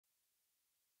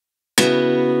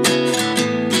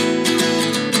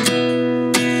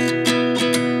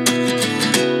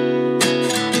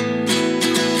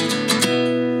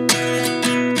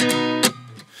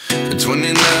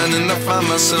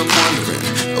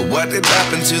what did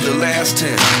happen to the last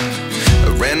 10? I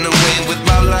ran away with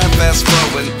my life, fast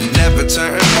forward, never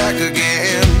turn back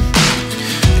again.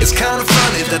 It's kind of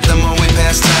funny that the more we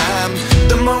pass time,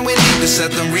 the more we need to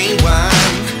set the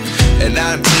rewind. And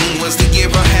 19 was the year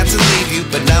I had to leave you,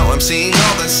 but now I'm seeing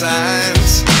all the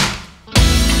signs.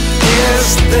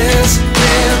 Is this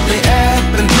really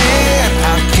happening?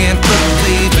 I can't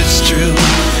believe it's true.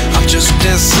 I'm just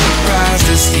as surprised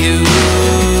as you.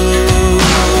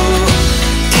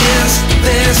 Is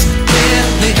this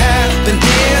really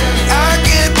happening? I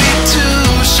can't be too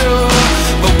sure,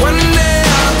 but one day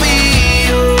I'll be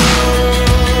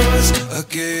yours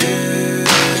again.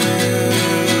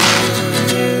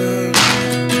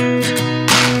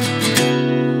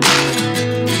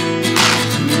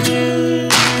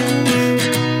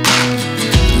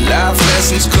 Life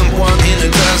lessons come one in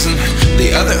a dozen.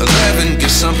 The other 11 get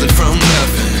something from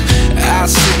nothing. I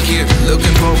sit here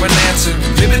looking for an answer.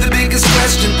 Maybe the biggest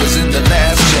question was in the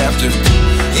last chapter.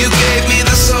 You gave me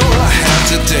the soul I have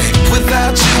today.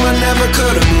 Without you I never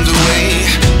could have moved away.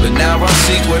 But now I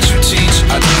see what you teach.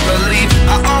 I do believe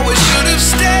I always should have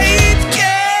stayed.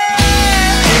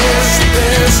 Yeah. Is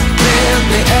this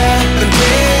really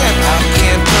happening? I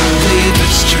can't believe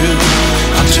it's true.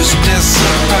 I'm just as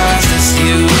surprised as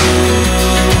you.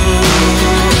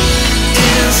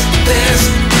 Is this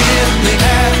really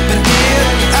happening?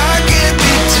 I can't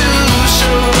be too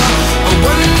sure, but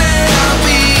one day I'll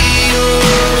be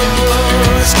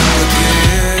yours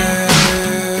again.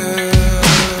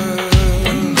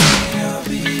 One day I'll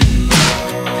be yours.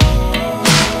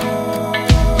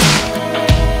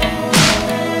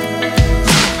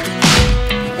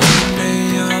 One day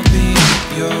I'll be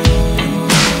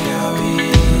yours. I'll be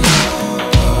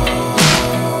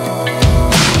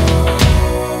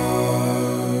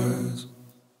yours.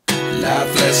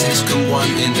 Life lessons come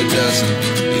one in a dozen.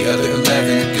 The other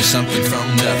 11 get something from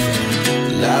nothing.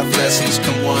 Life lessons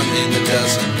come one in a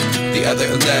dozen. The other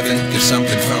 11 get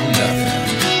something from nothing.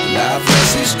 Life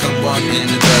lessons come one in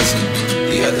a dozen.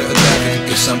 The other 11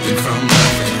 get something from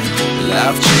nothing.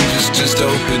 Life changes just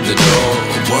open the door.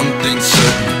 One thing's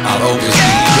certain, I'll always be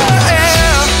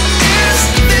yours. Is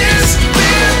this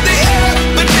really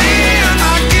happening?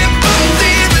 I can't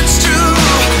believe it's true.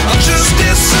 I'm just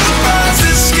as surprised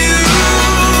as you.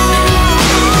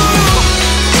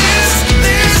 Is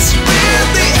this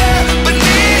really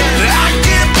happening? I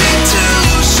can't be too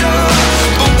sure,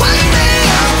 but one day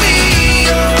I'll be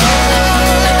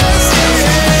yours.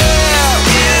 Yeah.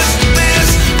 Is this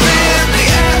really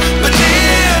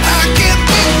happening? I can't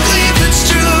believe it's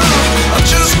true.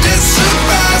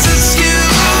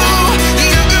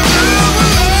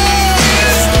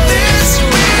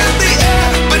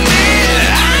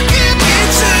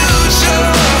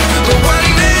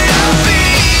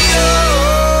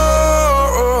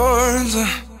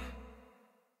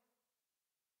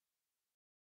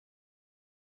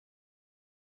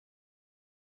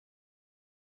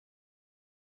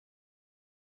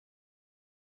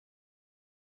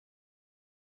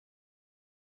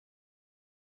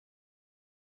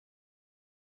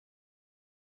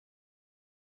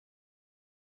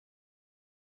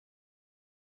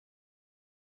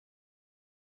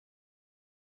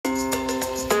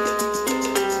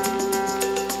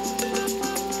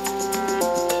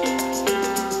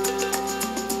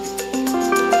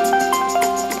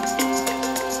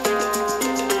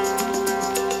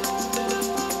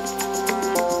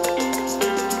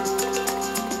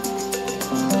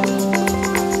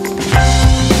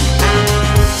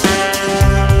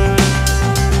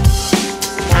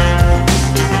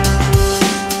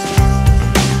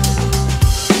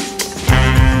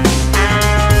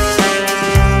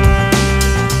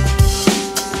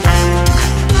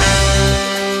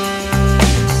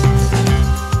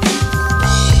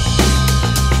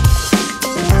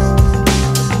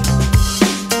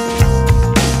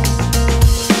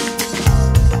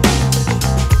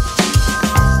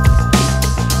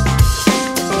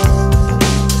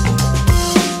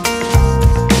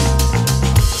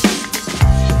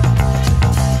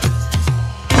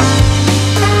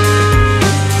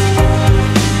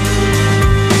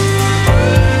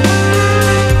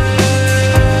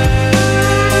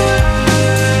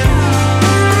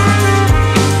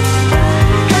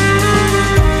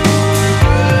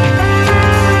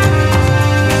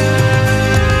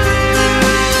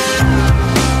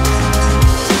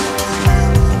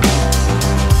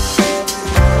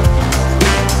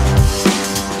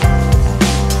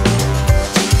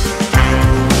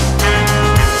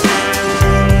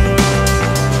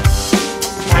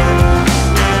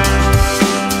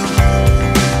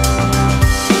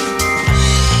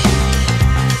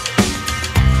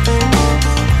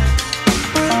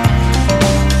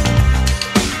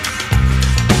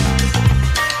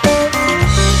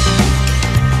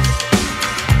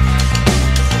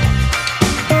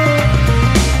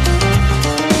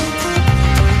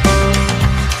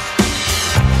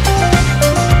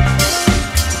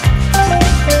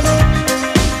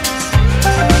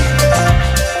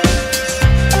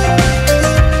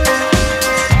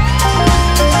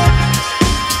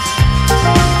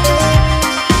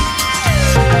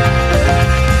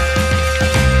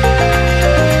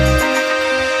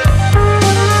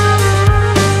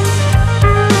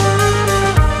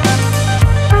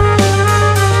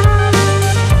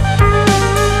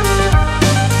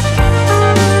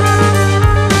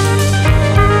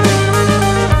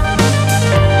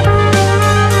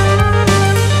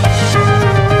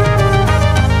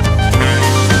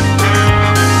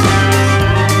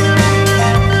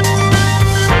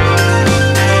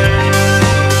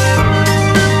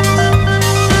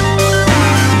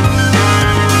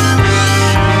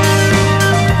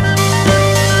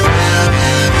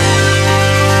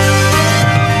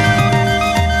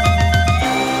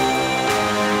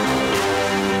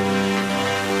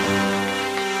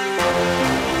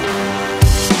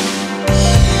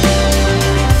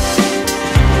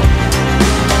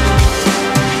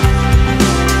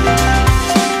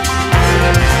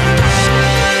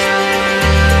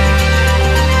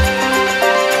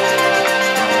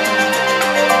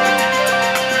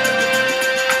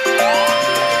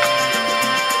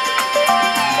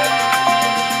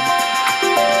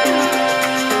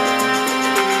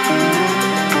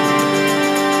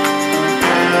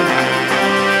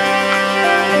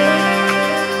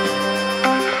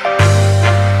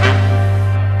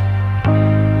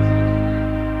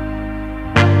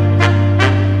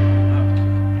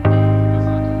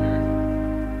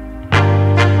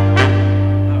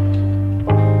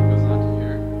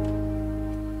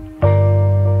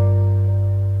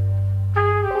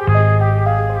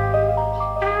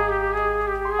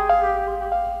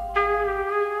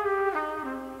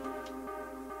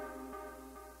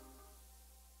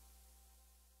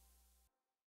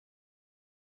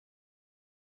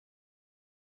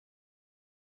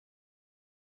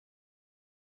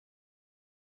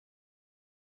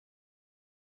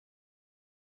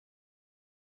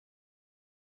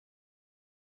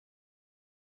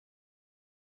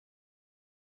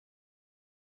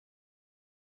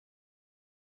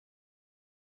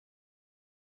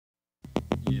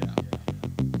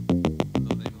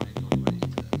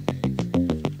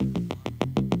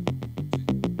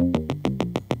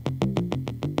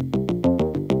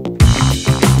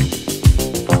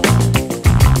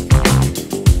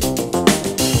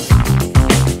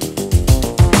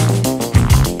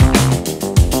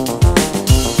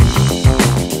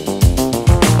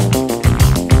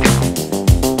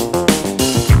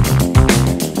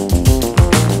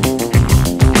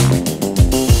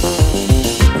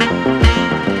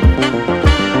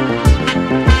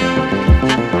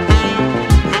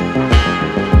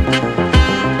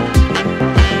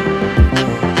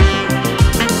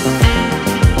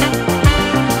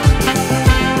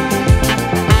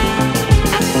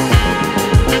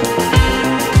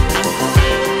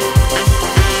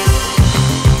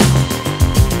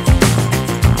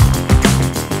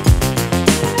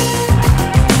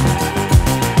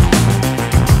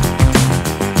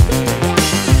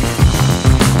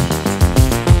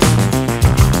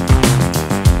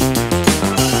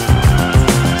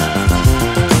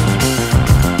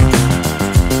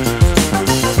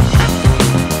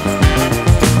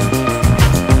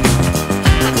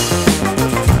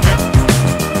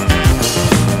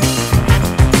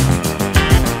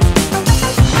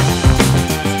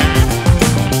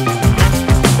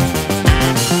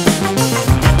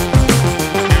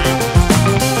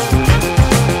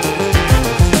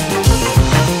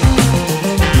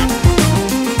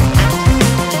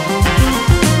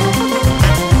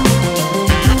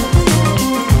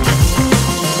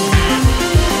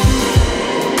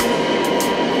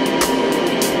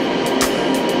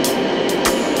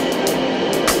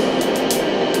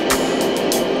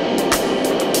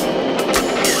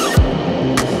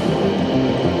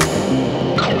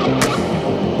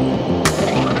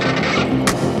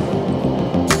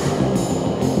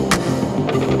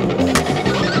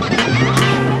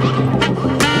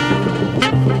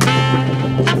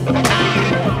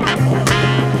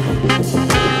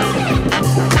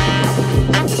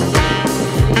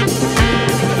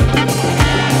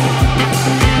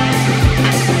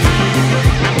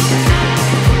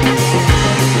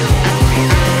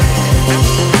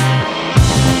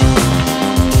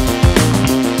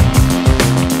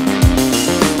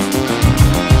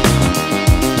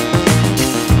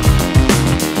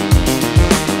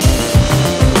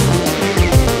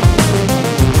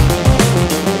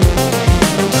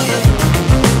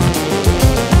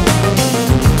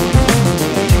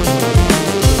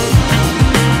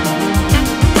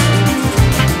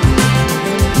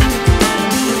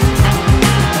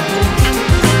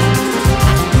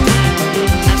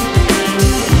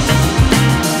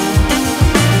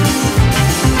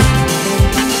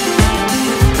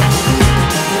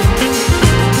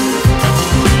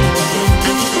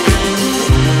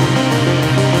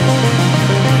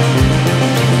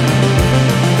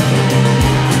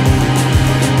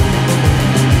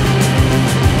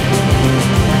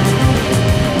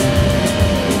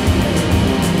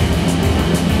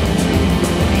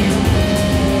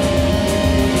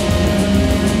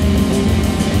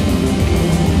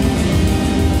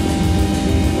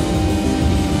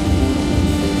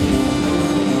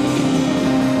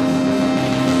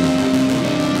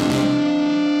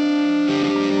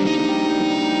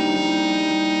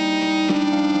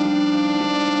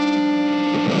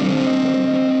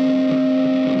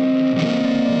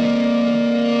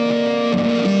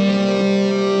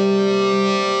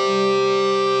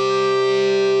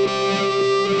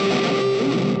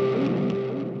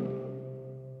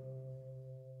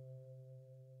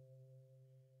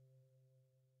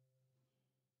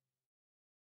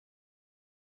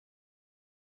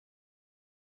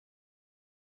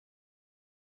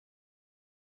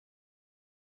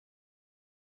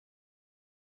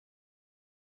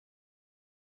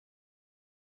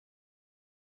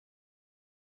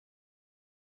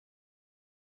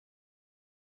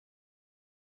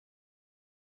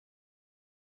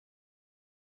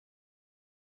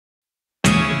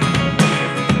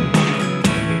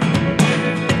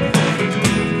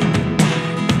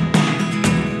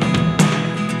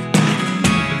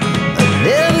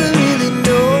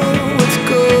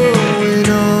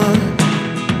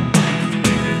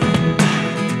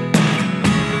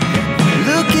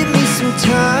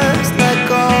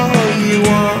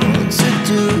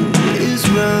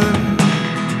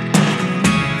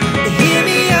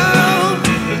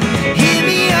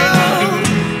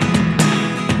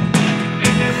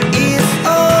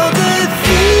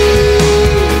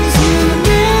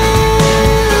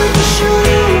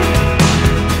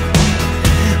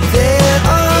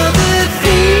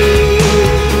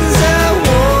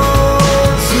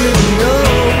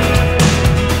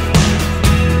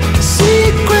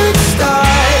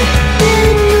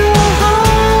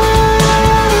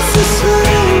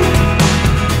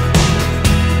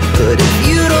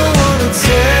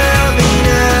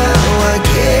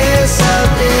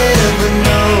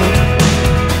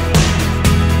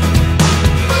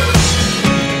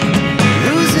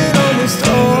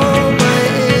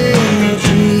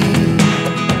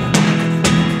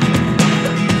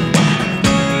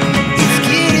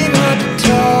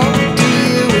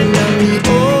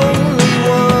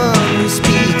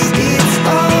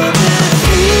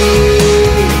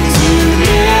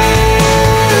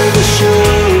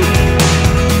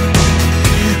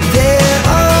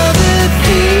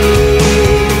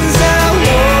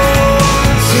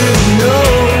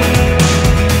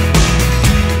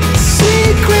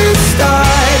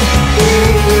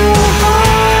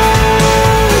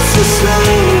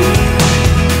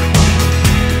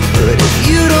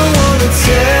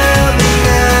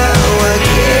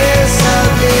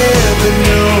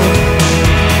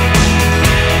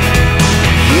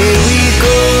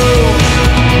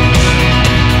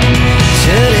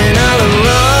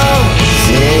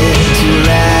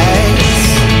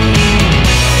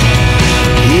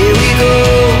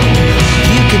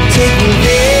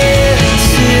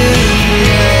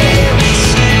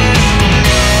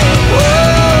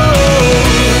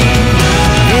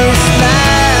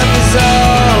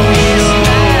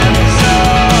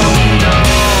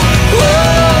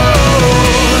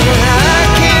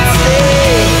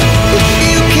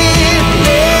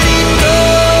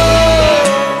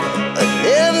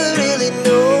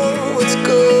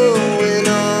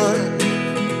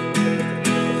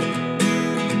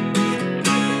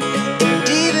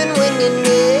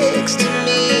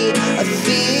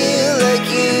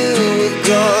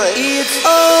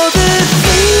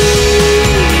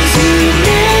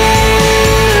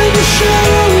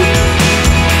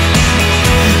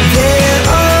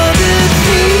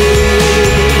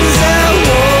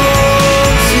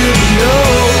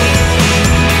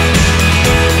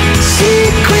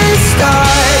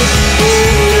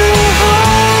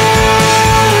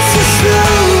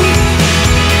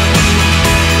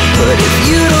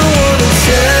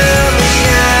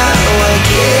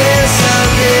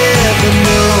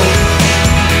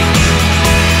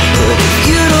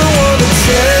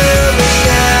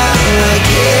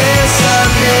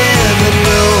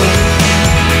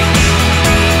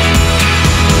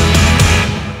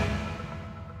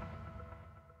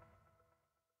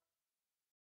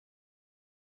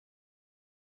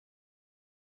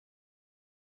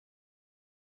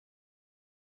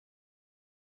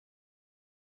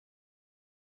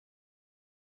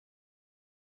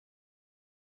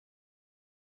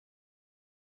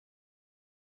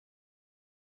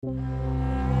 you.